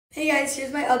Hey guys,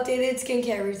 here's my updated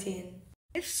skincare routine.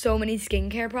 I have so many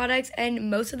skincare products and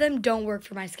most of them don't work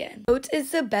for my skin. Oats is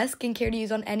the best skincare to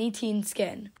use on any teen's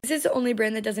skin. This is the only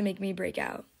brand that doesn't make me break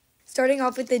out. Starting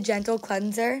off with the Gentle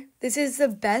Cleanser. This is the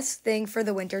best thing for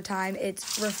the winter time.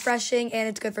 It's refreshing and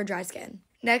it's good for dry skin.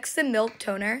 Next, the Milk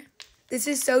Toner. This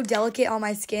is so delicate on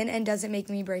my skin and doesn't make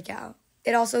me break out.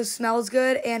 It also smells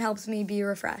good and helps me be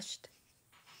refreshed.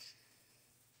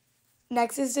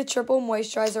 Next is the Triple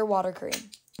Moisturizer Water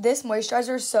Cream. This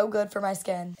moisturizer is so good for my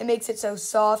skin. It makes it so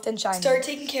soft and shiny. Start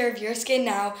taking care of your skin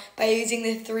now by using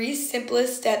the 3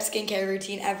 simplest step skincare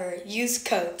routine ever. Use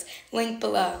codes. Link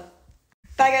below.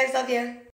 Bye guys, love you.